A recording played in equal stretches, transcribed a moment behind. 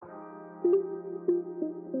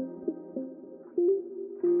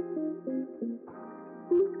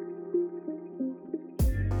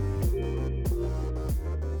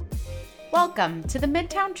Welcome to the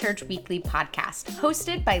Midtown Church Weekly podcast,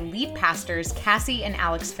 hosted by lead pastors Cassie and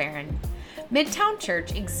Alex Farron. Midtown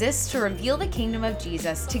Church exists to reveal the kingdom of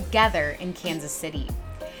Jesus together in Kansas City.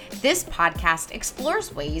 This podcast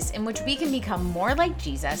explores ways in which we can become more like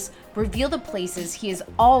Jesus, reveal the places he is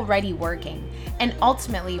already working, and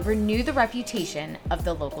ultimately renew the reputation of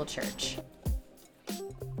the local church.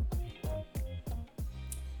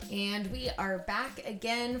 And we are back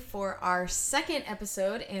again for our second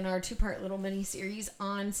episode in our two-part little mini-series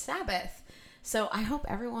on Sabbath. So I hope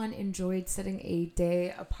everyone enjoyed setting a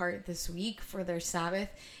day apart this week for their Sabbath.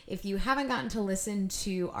 If you haven't gotten to listen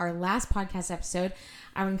to our last podcast episode,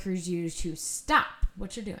 I would encourage you to stop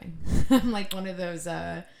what you're doing. I'm like one of those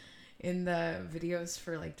in the videos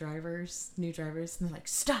for like drivers, new drivers, and they're like,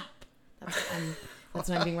 stop. That's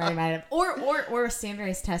what I'm being reminded of. Or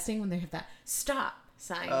standardized testing when they have that stop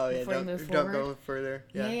sign before you move forward. Don't go further.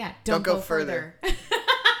 Yeah. Don't go further.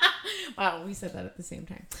 Wow, we said that at the same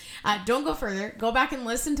time. Don't go further. Go back and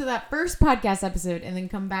listen to that first podcast episode and then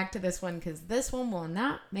come back to this one, because this one will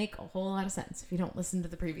not make a whole lot of sense if you don't listen to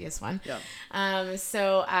the previous one. Yeah.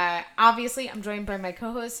 So obviously I'm joined by my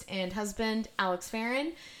co-host and husband, Alex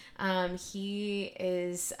Farron. He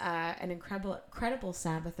is an incredible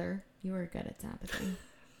Sabbather. You are good at Sabbathing.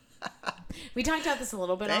 We talked about this a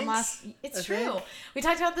little bit on last. It's true. We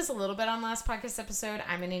talked about this a little bit on last podcast episode.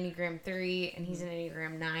 I'm an Enneagram 3 and he's an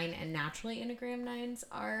Enneagram 9, and naturally Enneagram 9s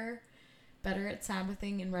are better at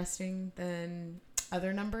Sabbathing and resting than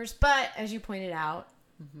other numbers. But as you pointed out,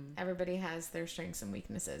 everybody has their strengths and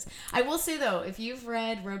weaknesses. I will say though, if you've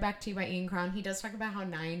read Road Back to You by Ian Cron, he does talk about how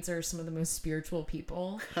 9s are some of the most spiritual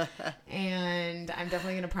people, and I'm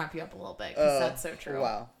definitely going to prop you up a little bit because that's so true.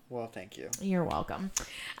 Wow. Well, thank you. You're welcome.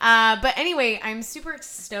 But anyway, I'm super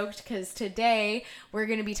stoked because today we're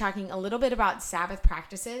going to be talking a little bit about Sabbath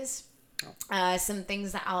practices. Some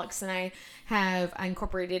things that Alex and I have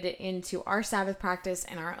incorporated into our Sabbath practice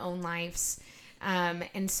and our own lives.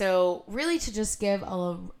 And so really to just give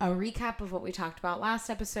a recap of what we talked about last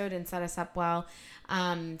episode and set us up well.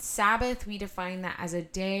 Sabbath, we define that as a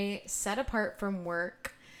day set apart from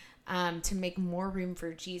work, to make more room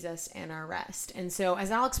for Jesus and our rest. And so, as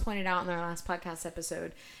Alex pointed out in our last podcast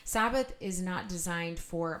episode, Sabbath is not designed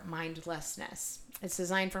for mindlessness. It's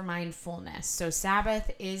designed for mindfulness. So Sabbath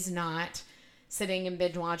is not sitting and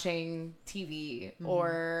binge watching TV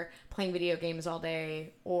or playing video games all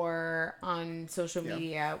day or on social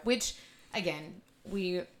media, which, again,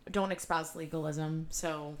 we don't espouse legalism.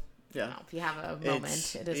 So you know, if you have a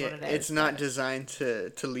moment, it is what it is. It's not designed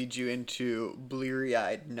to lead you into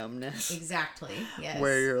bleary-eyed numbness. Exactly, yes.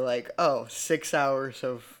 Where you're like, 6 hours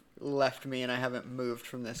have left me and I haven't moved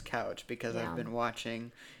from this couch because I've been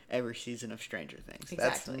watching every season of Stranger Things.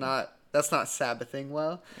 Exactly. That's not Sabbathing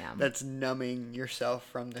well. Yeah. That's numbing yourself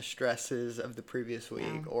from the stresses of the previous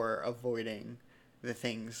week or avoiding the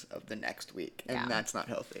things of the next week. And that's not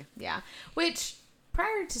healthy. Yeah. Which,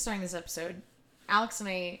 prior to starting this episode, Alex and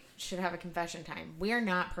I should have a confession time. We are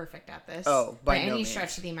not perfect at this. By no any means.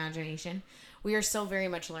 Stretch of the imagination. We are still very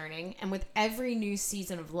much learning. And with every new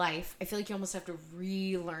season of life, I feel like you almost have to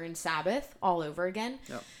relearn Sabbath all over again.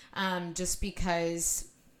 Yep. Just because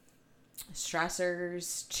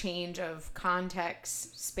stressors, change of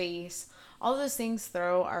context, space, all those things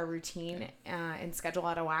throw our routine and schedule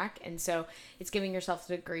out of whack. And so it's giving yourself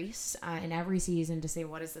the grace in every season to say,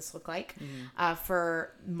 what does this look like?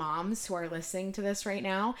 For moms who are listening to this right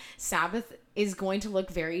now, Sabbath is going to look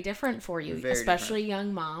very different for you, especially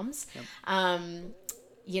young moms.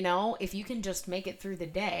 Yep. If you can just make it through the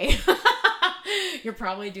day, you're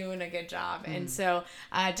probably doing a good job. And so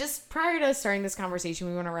just prior to starting this conversation,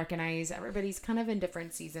 we want to recognize everybody's kind of in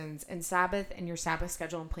different seasons, and Sabbath and your Sabbath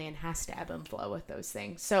schedule and plan has to ebb and flow with those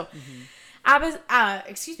things. So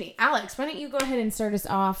Alex, why don't you go ahead and start us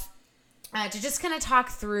off to just kind of talk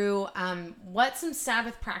through what some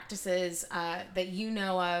Sabbath practices that you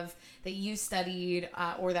know of, that you studied,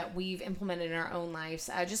 or that we've implemented in our own lives.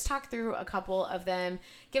 Just talk through a couple of them.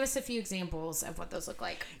 Give us a few examples of what those look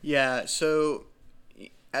like. Yeah, so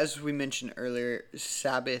as we mentioned earlier,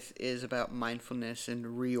 Sabbath is about mindfulness and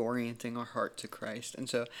reorienting our heart to Christ. And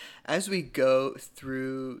so as we go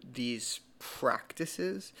through these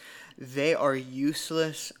practices, they are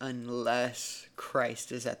useless unless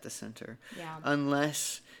Christ is at the center. Yeah.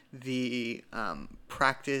 Unless the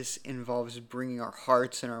practice involves bringing our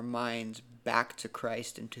hearts and our minds back to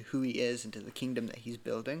Christ and to who he is and to the kingdom that he's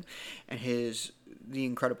building and his the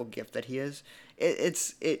incredible gift that he is,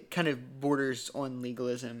 it kind of borders on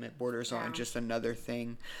legalism. It borders on just another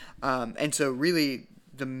thing. And so really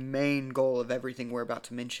the main goal of everything we're about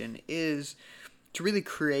to mention is to really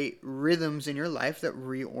create rhythms in your life that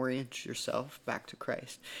reorient yourself back to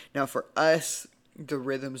Christ. Now, for us, the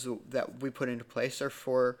rhythms that we put into place are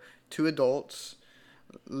for two adults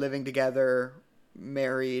living together,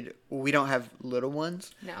 married. We don't have little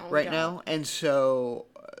ones right now. And so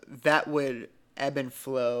that would ebb and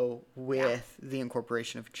flow with the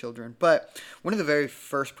incorporation of children. But one of the very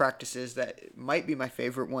first practices that might be my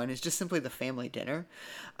favorite one is just simply the family dinner.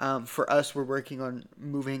 For us, we're working on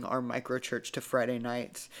moving our micro church to Friday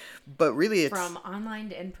nights, but really it's from online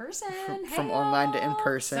to in person. From online to in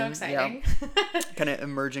person. So exciting. Yeah. Kind of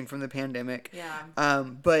emerging from the pandemic. Yeah.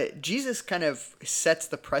 But Jesus kind of sets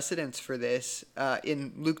the precedence for this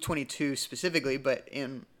in Luke 22 specifically, but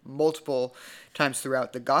in multiple times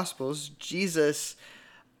throughout the Gospels. Jesus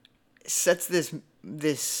sets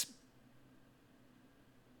this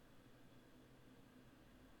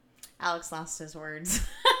Alex lost his words.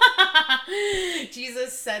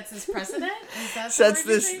 Jesus sets this precedent. Sets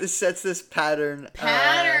this pattern.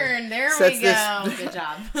 There we go. Good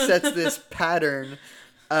job. Sets this pattern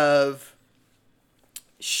of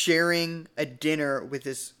sharing a dinner with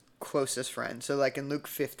his closest friend. So like in Luke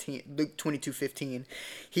 22:15,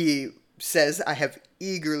 he says, I have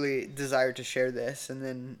eagerly desired to share this. And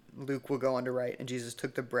then Luke will go on to write, and Jesus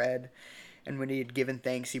took the bread, and when he had given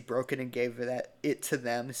thanks, he broke it and gave it to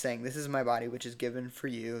them, saying, this is my body, which is given for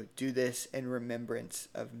you. Do this in remembrance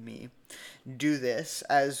of me. Do this,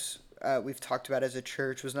 as we've talked about as a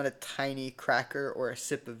church, was not a tiny cracker or a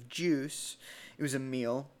sip of juice. It was a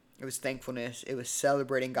meal. It was thankfulness. It was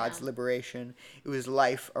celebrating God's liberation. It was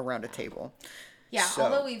life around a table. Yeah, so,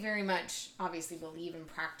 although we very much obviously believe and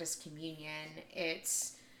practice communion,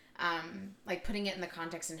 it's like putting it in the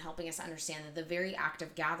context and helping us understand that the very act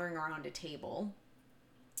of gathering around a table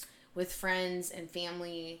with friends and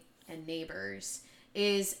family and neighbors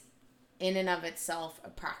is in and of itself a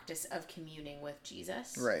practice of communing with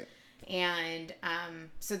Jesus. Right. And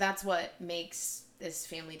so that's what makes this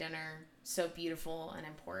family dinner so beautiful and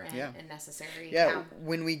important and necessary. Yeah,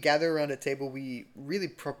 when we gather around a table, we really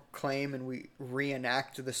proclaim and we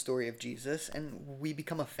reenact the story of Jesus, and we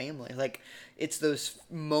become a family. Like, it's those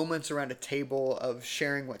moments around a table of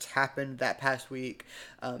sharing what's happened that past week,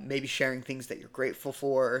 maybe sharing things that you're grateful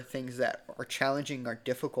for, things that are challenging, are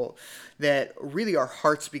difficult, that really our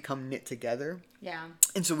hearts become knit together. Yeah.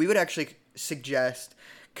 And so we would actually suggest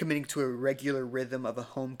committing to a regular rhythm of a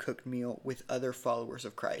home-cooked meal with other followers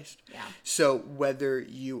of Christ. Yeah. So whether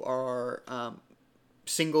you are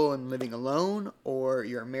single and living alone, or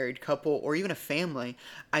you're a married couple, or even a family,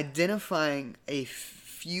 identifying a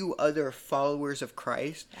few other followers of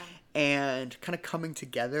Christ and kind of coming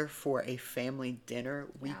together for a family dinner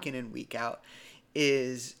week in and week out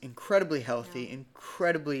is incredibly healthy,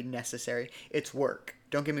 incredibly necessary. It's work.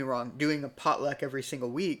 Don't get me wrong. Doing a potluck every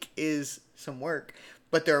single week is some work.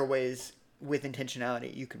 But there are ways with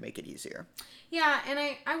intentionality you can make it easier. Yeah, and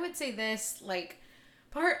I would say this, like,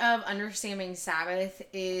 part of understanding Sabbath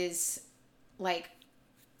is, like,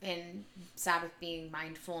 in Sabbath being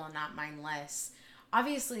mindful and not mindless,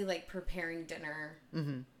 obviously, like, preparing dinner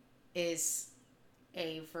is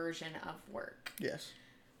a version of work. Yes.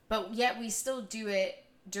 But yet we still do it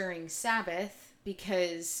during Sabbath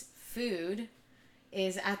because food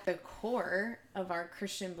is at the core of our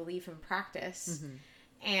Christian belief and practice.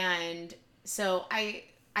 And so I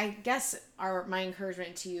guess my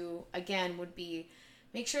encouragement to you, again, would be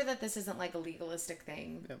make sure that this isn't like a legalistic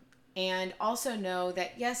thing. Yep. And also know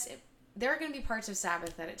that, yes, there are going to be parts of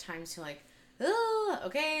Sabbath that at times you're like, oh,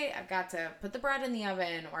 okay, I've got to put the bread in the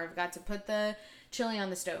oven, or I've got to put the chili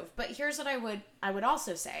on the stove. But here's what I would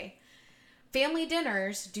also say. Family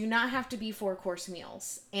dinners do not have to be 4-course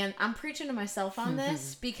meals. And I'm preaching to myself on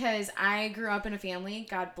this because I grew up in a family.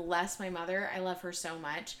 God bless my mother. I love her so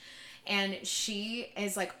much. And she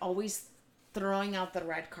is like always throwing out the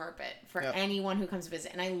red carpet for anyone who comes to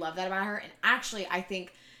visit. And I love that about her. And actually, I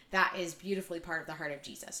think that is beautifully part of the heart of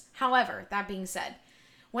Jesus. However, that being said,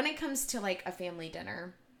 when it comes to like a family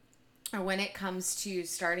dinner, or when it comes to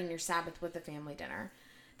starting your Sabbath with a family dinner,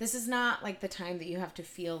 this is not like the time that you have to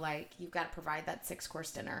feel like you've got to provide that 6-course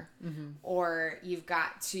dinner or you've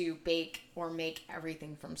got to bake or make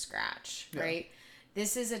everything from scratch, right?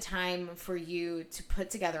 This is a time for you to put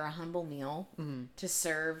together a humble meal to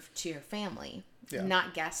serve to your family,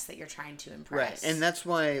 not guests that you're trying to impress. Right, and that's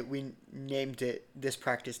why we named this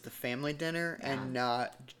practice the family dinner and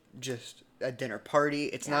not just a dinner party.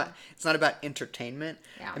 It's not about entertainment.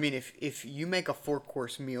 Yeah. I mean, if you make a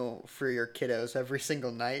 4-course meal for your kiddos every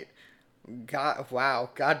single night, God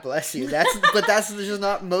bless you. But that's just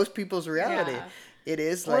not most people's reality. Yeah. It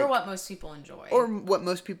is or what most people enjoy. Or what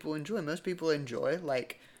most people enjoy. Most people enjoy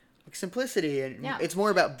like simplicity, and it's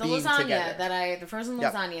more about the being lasagna together. the frozen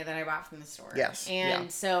lasagna that I bought from the store. Yes.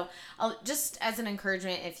 And so just as an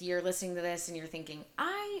encouragement, if you're listening to this and you're thinking,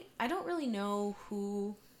 I don't really know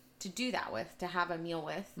who to do that with, to have a meal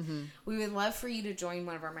with, we would love for you to join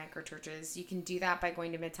one of our microchurches. You can do that by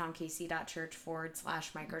going to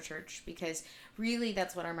midtownkc.church/microchurch, because really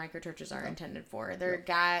that's what our microchurches are intended for. They're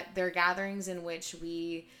they're gatherings in which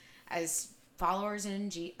we, as followers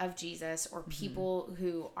of Jesus, or people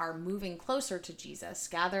who are moving closer to Jesus,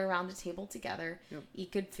 gather around a table together,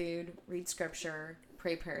 eat good food, read scripture,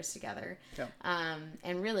 pray prayers together,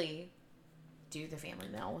 and really do the family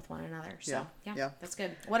meal with one another. So that's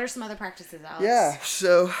good. What are some other practices, Alex? Yeah,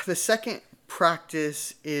 so the second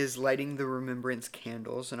practice is lighting the remembrance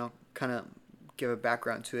candles, and I'll kind of give a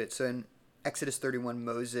background to it. So in Exodus 31,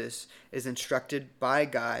 Moses is instructed by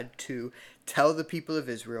God to tell the people of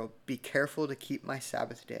Israel, "Be careful to keep my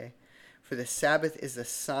Sabbath day, for the Sabbath is a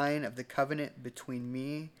sign of the covenant between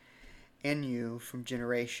me and you from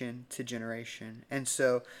generation to generation." And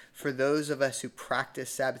so for those of us who practice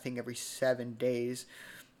Sabbathing every 7 days,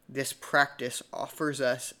 this practice offers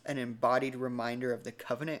us an embodied reminder of the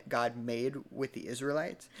covenant God made with the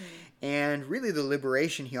Israelites, and really the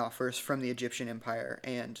liberation he offers from the Egyptian empire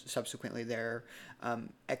and subsequently their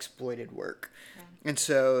exploited work. And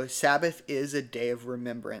so Sabbath is a day of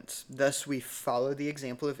remembrance. Thus we follow the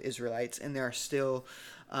example of Israelites, and there are still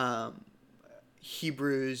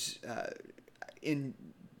Hebrews in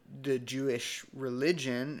the Jewish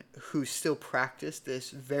religion who still practice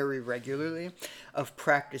this very regularly, of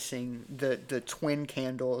practicing the twin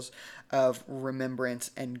candles of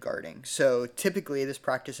remembrance and guarding. So typically this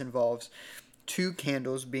practice involves 2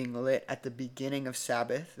 candles being lit at the beginning of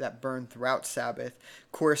Sabbath that burn throughout Sabbath,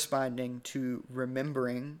 corresponding to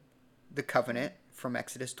remembering the covenant from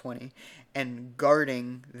Exodus 20 and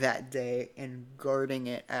guarding that day and guarding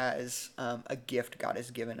it as a gift God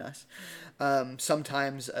has given us.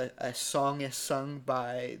 Sometimes a song is sung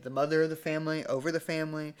by the mother of the family over the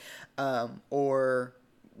family, or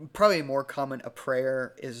probably more common, a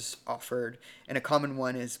prayer is offered. And a common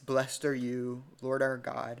one is, "Blessed are you, Lord our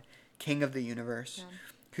God, King of the universe,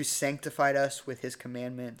 who sanctified us with his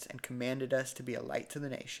commandments and commanded us to be a light to the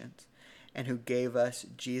nations, and who gave us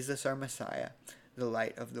Jesus our Messiah, the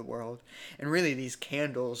light of the world." And really these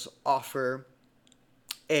candles offer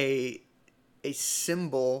a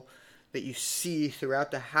symbol that you see throughout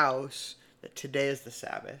the house that today is the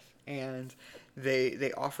Sabbath. And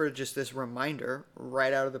they offer just this reminder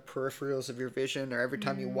right out of the peripherals of your vision, or every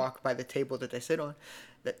time you walk by the table that they sit on,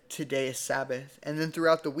 that today is Sabbath. And then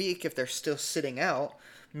throughout the week, if they're still sitting out,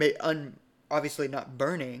 obviously not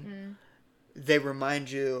burning, they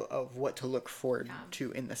remind you of what to look forward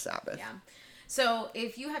to in the Sabbath. Yeah. So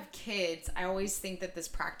if you have kids, I always think that this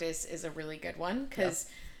practice is a really good one, because,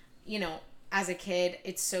 as a kid,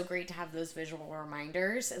 it's so great to have those visual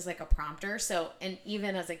reminders as like a prompter. So, and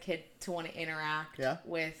even as a kid, to want to interact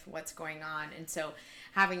with what's going on. And so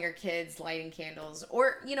having your kids lighting candles,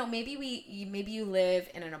 or, maybe you live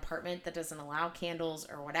in an apartment that doesn't allow candles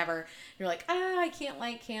or whatever. You're like, I can't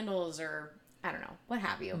light candles, or I don't know, what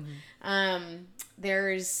have you.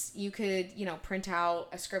 You could, print out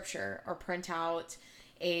a scripture, or print out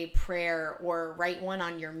a prayer, or write one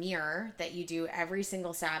on your mirror that you do every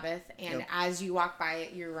single Sabbath. And as you walk by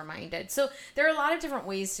it, you're reminded. So there are a lot of different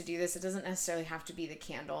ways to do this. It doesn't necessarily have to be the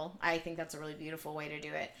candle. I think that's a really beautiful way to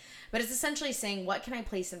do it. But it's essentially saying, what can I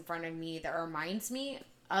place in front of me that reminds me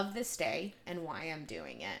of this day and why I'm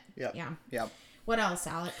doing it? Yeah. What else,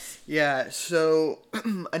 Alex? Yeah, so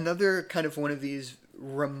another kind of one of these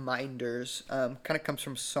reminders kind of comes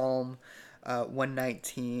from Psalm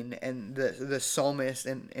 119, and the psalmist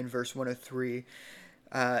in verse 103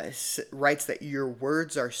 writes that your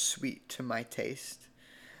words are sweet to my taste.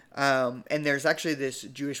 And there's actually this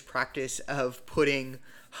Jewish practice of putting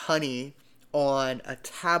honey on a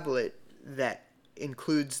tablet that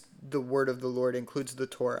includes the word of the Lord, includes the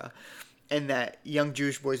Torah, and that young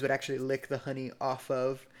Jewish boys would actually lick the honey off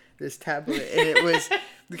of this tablet. And it was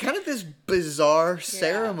kind of this bizarre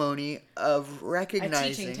ceremony of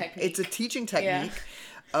recognizing. It's a teaching technique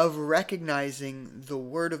of recognizing the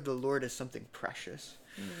word of the Lord as something precious.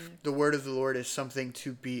 The word of the Lord is something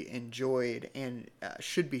to be enjoyed, and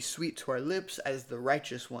should be sweet to our lips as the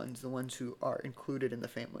righteous ones, the ones who are included in the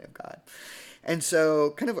family of God. And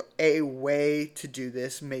so kind of a way to do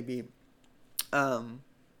this, maybe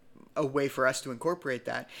a way for us to incorporate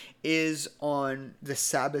that is on the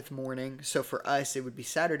Sabbath morning. So for us, it would be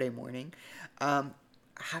Saturday morning.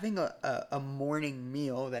 Having a morning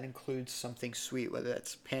meal that includes something sweet, whether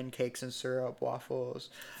that's pancakes and syrup, waffles,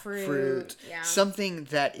 fruit, yeah. something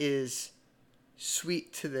that is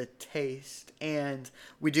sweet to the taste. And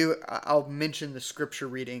I'll mention the scripture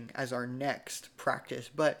reading as our next practice,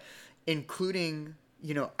 but including,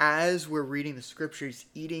 as we're reading the scriptures,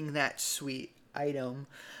 eating that sweet item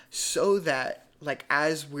so that, like,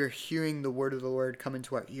 as we're hearing the word of the Lord come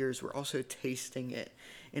into our ears, we're also tasting it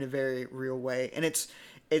in a very real way. And it's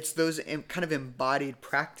those kind of embodied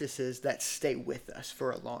practices that stay with us for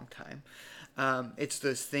a long time. It's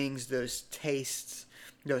those things, those tastes,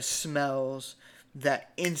 those smells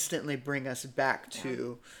that instantly bring us back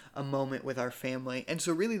to a moment with our family. And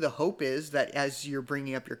so really the hope is that as you're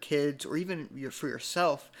bringing up your kids, or even for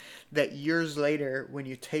yourself, that years later when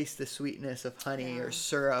you taste the sweetness of honey or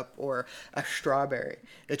syrup or a strawberry,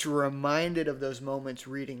 that you're reminded of those moments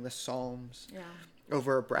reading the Psalms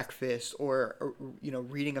over a breakfast, or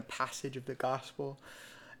reading a passage of the gospel,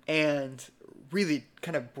 and really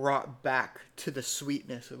kind of brought back to the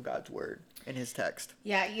sweetness of God's word in his text.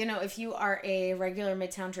 Yeah, if you are a regular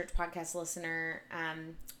Midtown Church podcast listener,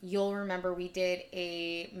 you'll remember we did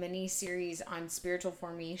a mini series on spiritual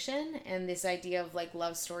formation and this idea of like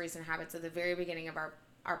love stories and habits at the very beginning of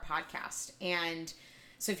our podcast. And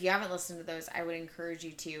so if you haven't listened to those, I would encourage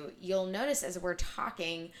you to. You'll notice as we're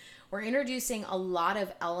talking, we're introducing a lot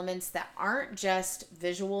of elements that aren't just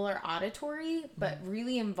visual or auditory, but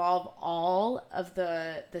really involve all of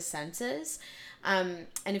the senses. And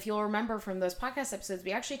if you'll remember from those podcast episodes,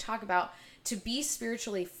 we actually talk about to be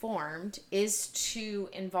spiritually formed is to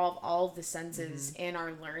involve all of the senses in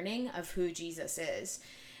our learning of who Jesus is.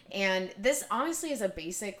 And this honestly is a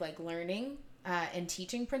basic like learning and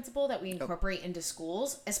teaching principle that we incorporate into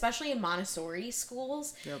schools, especially in Montessori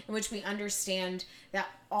schools, in which we understand that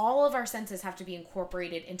all of our senses have to be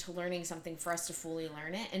incorporated into learning something for us to fully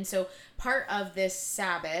learn it. And so part of this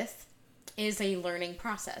Sabbath is a learning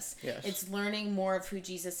process. Yes. It's learning more of who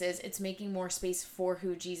Jesus is. It's making more space for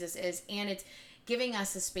who Jesus is. And it's giving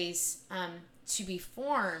us a space to be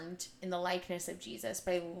formed in the likeness of Jesus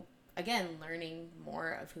by, again, learning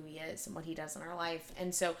more of who he is and what he does in our life.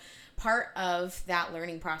 And so part of that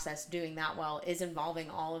learning process, doing that well, is involving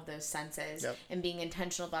all of those senses and being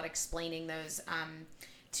intentional about explaining those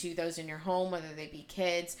to those in your home, whether they be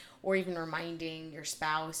kids, or even reminding your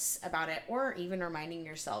spouse about it, or even reminding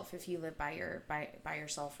yourself if you live by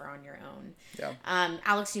yourself or on your own.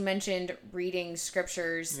 Alex, you mentioned reading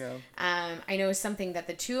scriptures. I know something that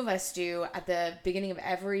the two of us do at the beginning of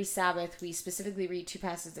every Sabbath. We specifically read 2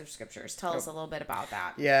 passages of scriptures. Tell us a little bit about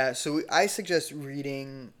that. So I suggest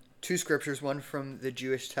reading 2 scriptures, one from the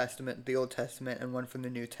Jewish Testament, the Old Testament, and one from the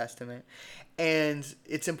New Testament. And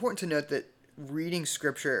it's important to note that reading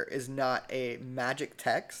scripture is not a magic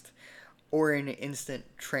text or an instant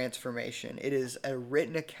transformation. It is a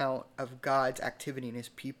written account of God's activity in his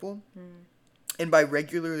people. And by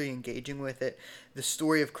regularly engaging with it, the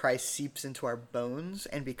story of Christ seeps into our bones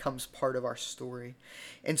and becomes part of our story.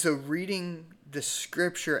 And so reading the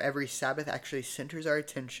scripture every Sabbath actually centers our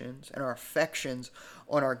attentions and our affections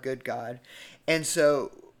on our good God. And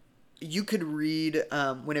so you could read,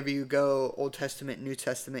 whenever you go Old Testament, New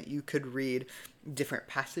Testament, you could read different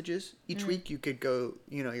passages each week. You could go,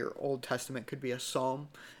 your Old Testament could be a psalm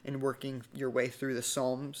and working your way through the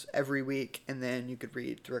Psalms every week. And then you could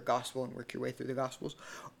read through a gospel and work your way through the Gospels.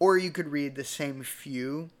 Or you could read the same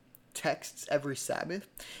few texts every Sabbath.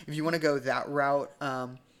 If you want to go that route,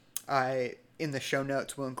 in the show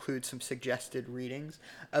notes, will include some suggested readings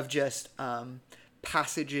of just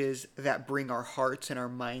passages that bring our hearts and our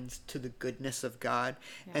minds to the goodness of God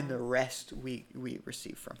and the rest we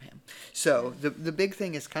receive from him. So the big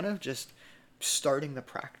thing is kind of just starting the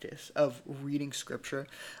practice of reading scripture.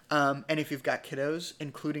 And if you've got kiddos,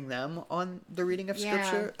 including them on the reading of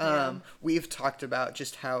scripture. We've talked about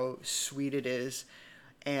just how sweet it is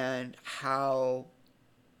and how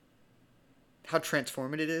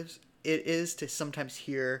transformative it is to sometimes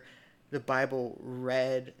hear the Bible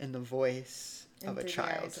read in the voice of a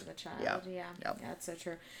child. Yeah, that's so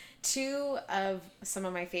true. 2 of some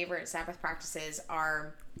of my favorite Sabbath practices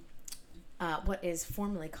are what is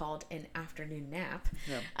formerly called an afternoon nap,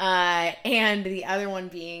 and the other one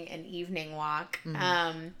being an evening walk.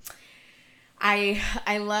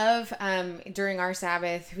 I love during our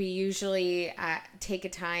Sabbath, we usually take a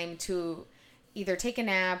time to either take a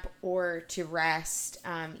nap or to rest,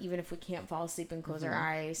 even if we can't fall asleep and close our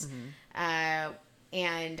eyes.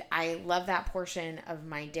 And I love that portion of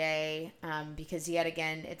my day because, yet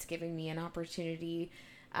again, it's giving me an opportunity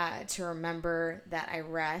to remember that I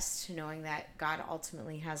rest, knowing that God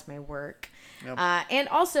ultimately has my work. Yep. And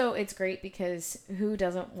also, it's great because who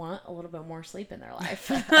doesn't want a little bit more sleep in their life?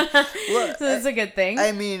 Well, So it's a good thing.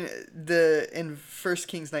 I mean, in 1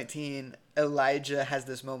 Kings 19, Elijah has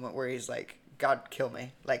this moment where he's like, God, kill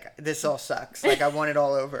me. Like, this all sucks. Like, I want it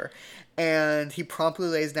all over. And he promptly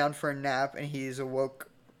lays down for a nap, and he's awoke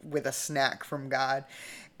with a snack from God.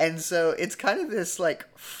 And so it's kind of this, like,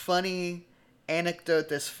 funny anecdote,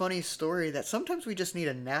 this funny story that sometimes we just need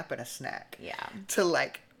a nap and a snack. Yeah. To,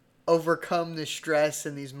 like, overcome the stress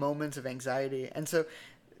and these moments of anxiety. And so,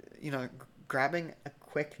 grabbing a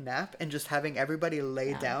quick nap and just having everybody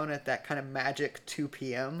lay down at that kind of magic 2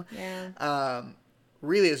 p.m.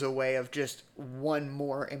 Really is a way of just one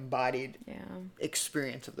more embodied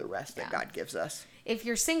experience of the rest that God gives us. If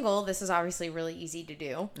you're single, this is obviously really easy to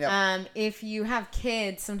do. Yep. If you have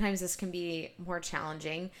kids, sometimes this can be more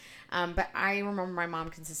challenging. But I remember my mom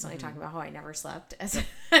consistently talking about how I never slept as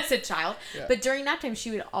a child. Yeah. But during nap time, she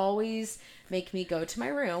would always make me go to my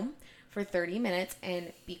room for 30 minutes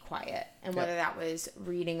and be quiet. And whether that was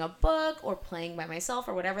reading a book or playing by myself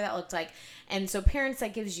or whatever that looked like. And so parents,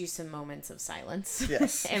 that gives you some moments of silence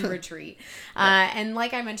and retreat. And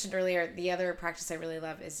like I mentioned earlier, the other practice I really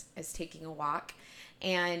love is taking a walk.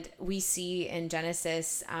 And we see in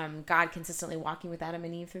Genesis, God consistently walking with Adam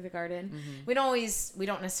and Eve through the garden. Mm-hmm. We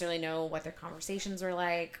don't necessarily know what their conversations were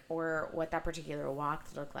like or what that particular walk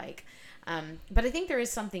looked like. But I think there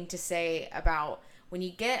is something to say about when you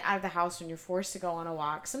get out of the house, when you're forced to go on a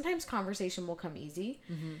walk, sometimes conversation will come easy.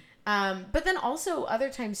 Mm-hmm. But then also other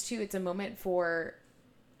times too, it's a moment for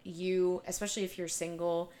you, especially if you're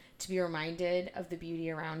single, to be reminded of the beauty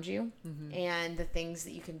around you and the things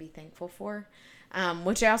that you can be thankful for.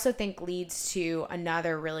 Which I also think leads to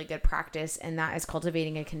another really good practice, and that is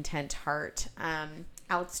cultivating a content heart.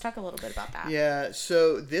 Alex, talk a little bit about that. Yeah,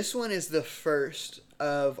 so this one is the first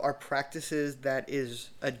of our practices that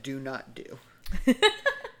is a do not do.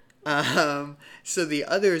 So the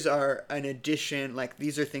others are an addition, like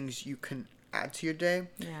these are things you can add to your day.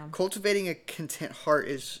 Yeah. Cultivating a content heart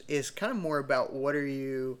is kind of more about what are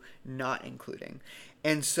you not including.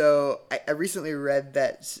 And so I recently read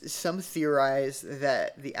that some theorize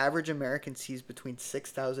that the average American sees between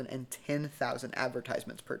 6,000 and 10,000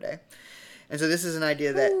 advertisements per day. And so this is an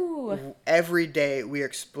idea that every day we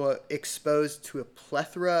are exposed to a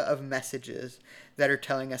plethora of messages that are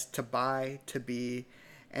telling us to buy, to be,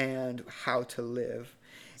 and how to live.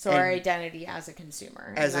 So our identity as a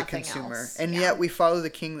consumer. As a consumer. Else. And yet we follow the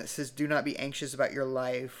king that says, do not be anxious about your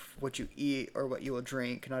life, what you eat or what you will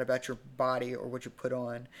drink, not about your body or what you put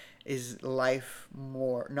on. Is life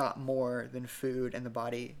not more than food, and the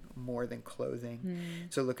body more than clothing?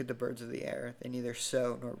 So look at the birds of the air. They neither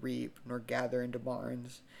sow nor reap nor gather into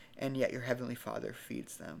barns, and yet your heavenly Father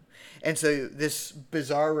feeds them. And so this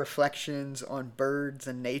bizarre reflections on birds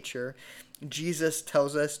and nature, Jesus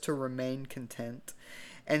tells us to remain content.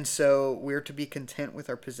 And so we're to be content with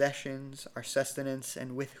our possessions, our sustenance,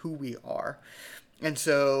 and with who we are. And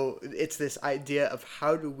so it's this idea of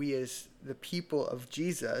how do we as the people of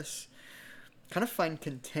Jesus kind of find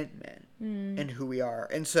contentment in who we are.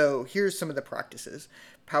 And so here's some of the practices.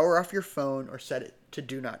 Power off your phone or set it to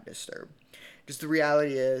do not disturb. Just the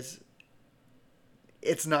reality is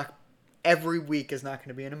it's not, every week is not going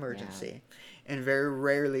to be an emergency. Yeah. And very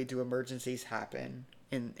rarely do emergencies happen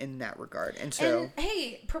in that regard. And so, and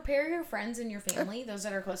hey, prepare your friends and your family, those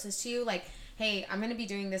that are closest to you, like, hey, I'm going to be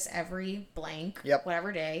doing this every blank,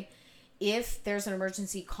 whatever day. If there's an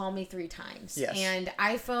emergency, call me 3 times. Yes. And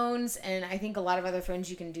iPhones, and I think a lot of other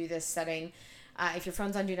phones, you can do this setting. If your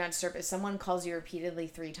phone's on Do Not Disturb, if someone calls you repeatedly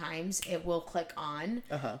 3 times, it will click on,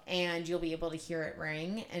 and you'll be able to hear it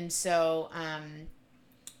ring. And so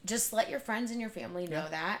just let your friends and your family know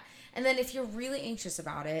that. And then if you're really anxious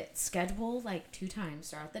about it, schedule like 2 times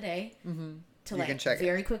throughout the day to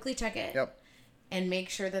very quickly check it. Yep. And make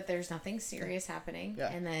sure that there's nothing serious happening,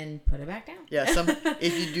 and then put it back down. Yeah,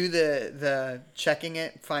 if you do the checking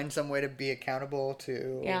it, find some way to be accountable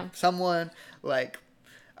to someone. Like,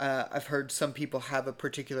 I've heard some people have a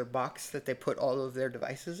particular box that they put all of their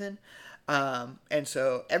devices in. And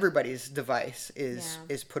so everybody's device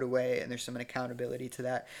is put away, and there's some accountability to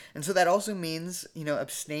that. And so that also means,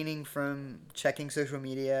 abstaining from checking social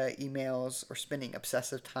media, emails, or spending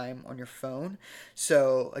obsessive time on your phone.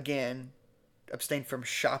 So again, abstain from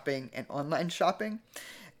shopping and online shopping.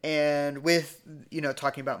 And with,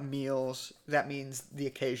 talking about meals, that means the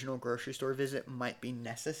occasional grocery store visit might be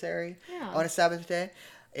necessary on a Sabbath day.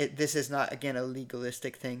 This is not, again, a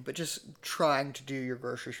legalistic thing, but just trying to do your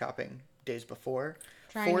grocery shopping days before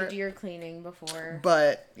Trying to do your cleaning before.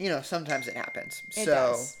 But, sometimes it happens. It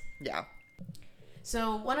does. Yeah.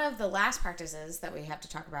 So one of the last practices that we have to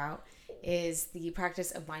talk about is the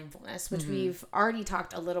practice of mindfulness, which we've already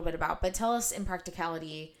talked a little bit about. But tell us in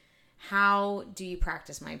practicality, how do you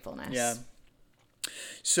practice mindfulness? Yeah.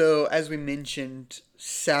 So, as we mentioned,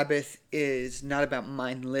 Sabbath is not about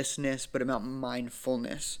mindlessness, but about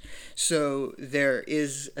mindfulness. So, there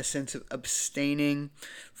is a sense of abstaining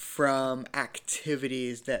from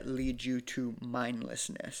activities that lead you to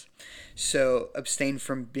mindlessness. So, abstain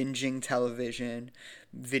from binging television,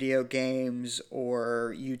 video games,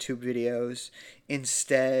 or YouTube videos.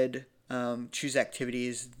 Instead, choose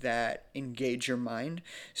activities that engage your mind.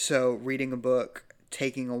 So, reading a book,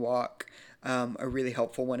 taking a walk. A really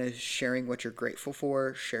helpful one is sharing what you're grateful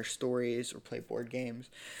for, share stories, or play board games.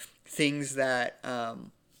 Things that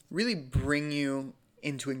really bring you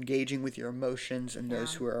into engaging with your emotions and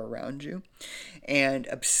those who are around you. And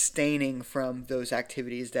abstaining from those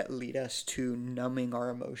activities that lead us to numbing our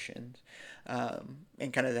emotions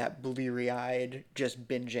and kind of that bleary-eyed just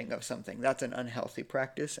binging of something. That's an unhealthy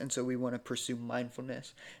practice. And so we want to pursue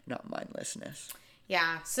mindfulness, not mindlessness.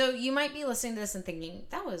 Yeah, so you might be listening to this and thinking,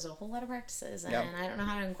 that was a whole lot of practices, and I don't know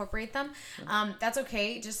how to incorporate them. That's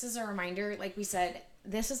okay. Just as a reminder, like we said,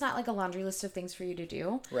 this is not like a laundry list of things for you to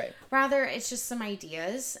do. Right. Rather, it's just some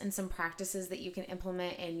ideas and some practices that you can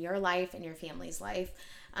implement in your life and your family's life.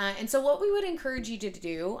 And so what we would encourage you to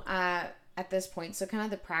do at this point, so kind of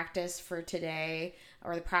the practice for today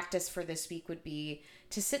or the practice for this week would be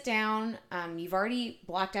to sit down. You've already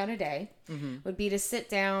blocked out a day. Would be to sit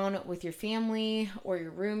down with your family or your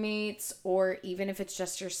roommates, or even if it's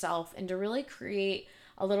just yourself, and to really create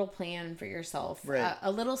a little plan for yourself, right.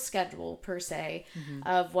 a little schedule per se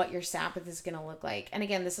of what your Sabbath is going to look like. And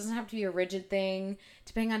again, this doesn't have to be a rigid thing.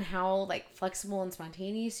 Depending on how flexible and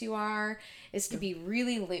spontaneous you are, is to be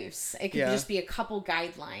really loose. It could just be a couple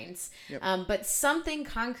guidelines, but something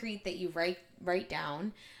concrete that you write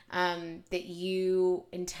down, that you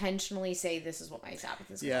intentionally say, this is what my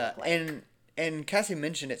Sabbath is going to look like. And Cassie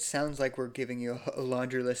mentioned, it sounds like we're giving you a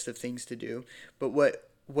laundry list of things to do, but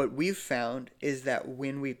what we've found is that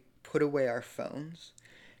when we put away our phones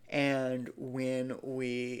and when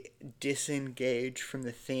we disengage from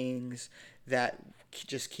the things that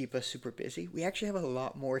just keep us super busy, we actually have a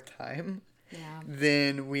lot more time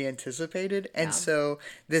than we anticipated. And so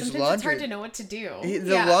this sometimes laundry... it's hard to know what to do.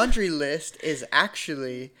 The laundry list is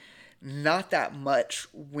actually not that much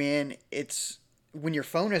when your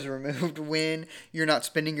phone is removed, when you're not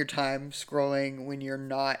spending your time scrolling, when you're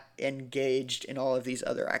not engaged in all of these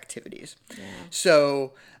other activities. Yeah.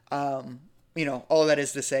 So, all that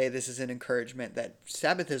is to say, this is an encouragement that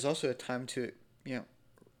Sabbath is also a time to,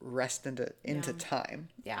 rest into time.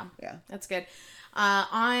 Yeah. That's good.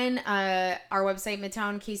 On our website,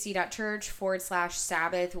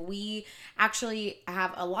 midtownkc.church/Sabbath, we actually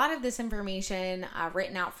have a lot of this information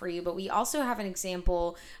written out for you, but we also have an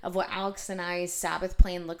example of what Alex and I's Sabbath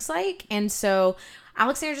plan looks like. And so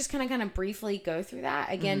Alex and I are just kind of briefly go through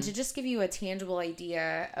that again to just give you a tangible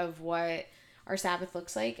idea of what our Sabbath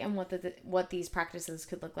looks like and what these practices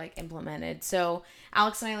could look like implemented. So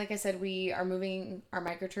Alex and I, like I said, we are moving our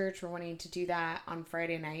microchurch. We're wanting to do that on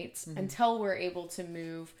Friday nights until we're able to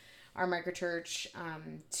move our microchurch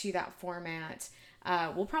to that format.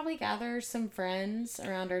 We'll probably gather some friends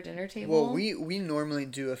around our dinner table. Well, we normally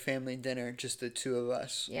do a family dinner, just the two of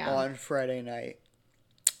us, on Friday night.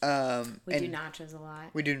 We do nachos a lot.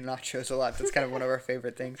 We do nachos a lot. That's kind of one of our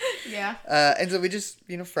favorite things. Yeah. And so we just,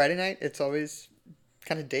 Friday night, it's always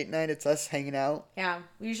kind of date night. It's us hanging out. Yeah.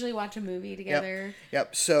 We usually watch a movie together.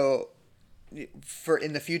 Yep. So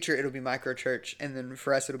in the future, it'll be micro church. And then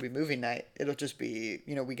for us, it'll be movie night. It'll just be,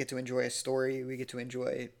 we get to enjoy a story. We get to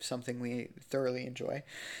enjoy something we thoroughly enjoy.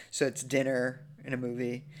 So it's dinner and a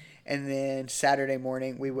movie. And then Saturday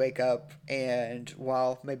morning, we wake up, and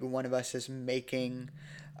while maybe one of us is making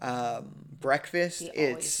breakfast,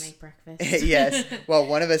 always make breakfast. Yes. While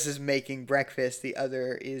one of us is making breakfast, the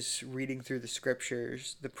other is reading through the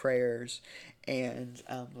scriptures, the prayers, and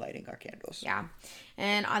lighting our candles. Yeah.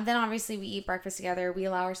 And then obviously we eat breakfast together. We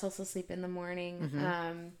allow ourselves to sleep in the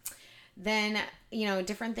morning. Then,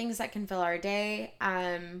 different things that can fill our day.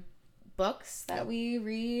 Books that we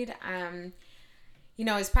read.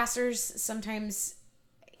 As pastors, sometimes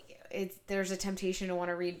there's a temptation to want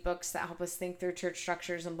to read books that help us think through church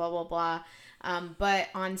structures and blah, blah, blah. But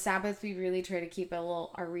on Sabbath, we really try to keep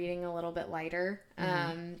our reading a little bit lighter.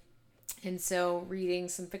 And so reading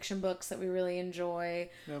some fiction books that we really enjoy,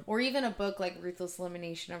 or even a book like Ruthless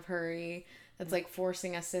Elimination of Hurry It's like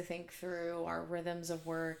forcing us to think through our rhythms of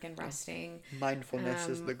work and resting. Mindfulness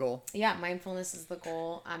is the goal. Yeah, mindfulness is the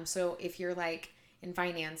goal. So if you're like in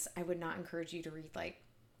finance, I would not encourage you to read like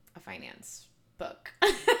a finance book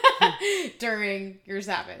during your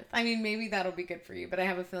Sabbath. I mean, maybe that'll be good for you, but I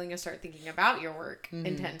have a feeling you'll start thinking about your work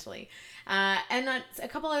intensely. And a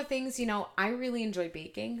couple other things, I really enjoy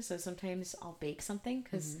baking. So sometimes I'll bake something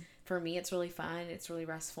because for me, it's really fun. It's really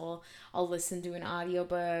restful. I'll listen to an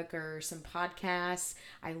audiobook or some podcasts.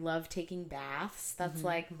 I love taking baths. That's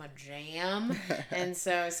like my jam. And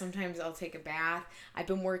so sometimes I'll take a bath. I've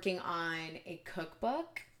been working on a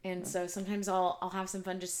cookbook. And so sometimes I'll have some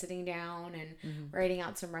fun just sitting down and writing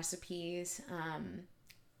out some recipes.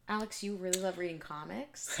 Alex, you really love reading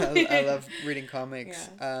comics. I love reading comics.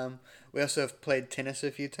 Yeah. We also have played tennis a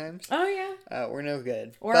few times. Oh, yeah. We're no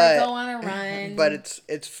good. Or go on a run. But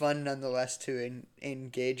it's fun nonetheless to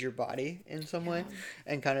engage your body in some way.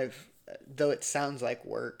 And kind of, though it sounds like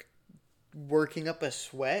work, working up a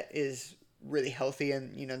sweat is really healthy.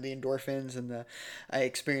 And, the endorphins and the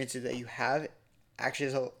experiences that you have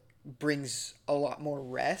actually brings a lot more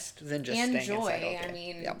rest than just and staying joy. inside all day. I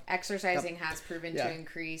mean, exercising has proven to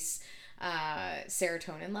increase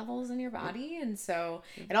serotonin levels in your body, and so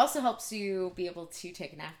it also helps you be able to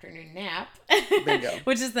take an afternoon nap. Bingo.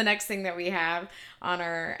 Which is the next thing that we have on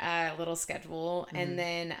our little schedule. And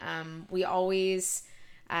then we always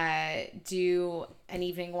do an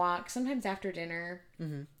evening walk, sometimes after dinner.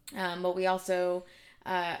 But we also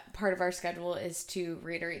part of our schedule is to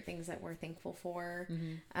reiterate things that we're thankful for.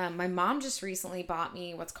 My mom just recently bought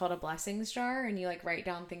me what's called a blessings jar, and you write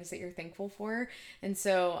down things that you're thankful for. And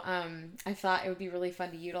so I thought it would be really fun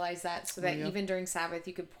to utilize that so that even during Sabbath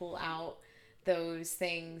you could pull out those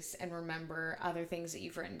things and remember other things that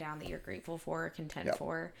you've written down that you're grateful for or content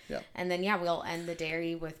for. And then we'll end the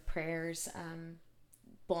day with prayers,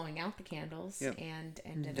 blowing out the candles and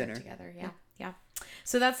dinner together. Yeah.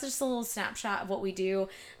 So that's just a little snapshot of what we do.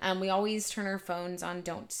 We always turn our phones on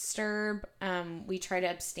don't disturb. We try to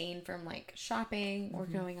abstain from shopping or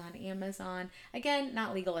going on Amazon. Again,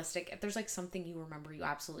 not legalistic. If there's something you remember you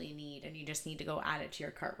absolutely need and you just need to go add it to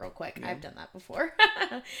your cart real quick. I've done that before.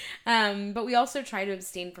 But we also try to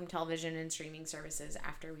abstain from television and streaming services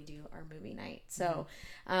after we do our movie night. So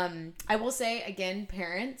I will say, again,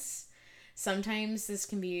 parents, sometimes this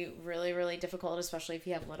can be really, really difficult, especially if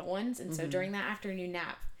you have little ones. And so during that afternoon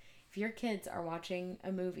nap, if your kids are watching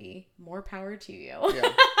a movie, more power to you.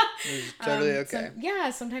 Yeah, it's totally okay.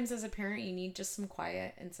 Sometimes as a parent, you need just some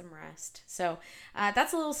quiet and some rest. So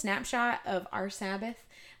that's a little snapshot of our Sabbath.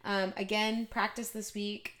 Again, practice this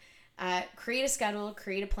week. Create a schedule,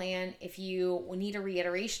 create a plan. If you need a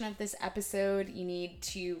reiteration of this episode, you need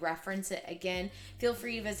to reference it again, feel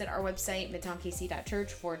free to visit our website,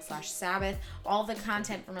 midtownkc.church/Sabbath. All the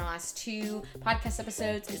content from our last 2 podcast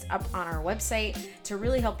episodes is up on our website to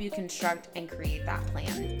really help you construct and create that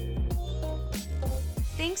plan.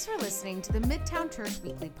 Thanks for listening to the Midtown Church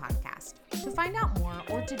Weekly Podcast. To find out more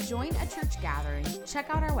or to join a church gathering, check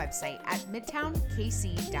out our website at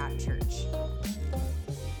midtownkc.church.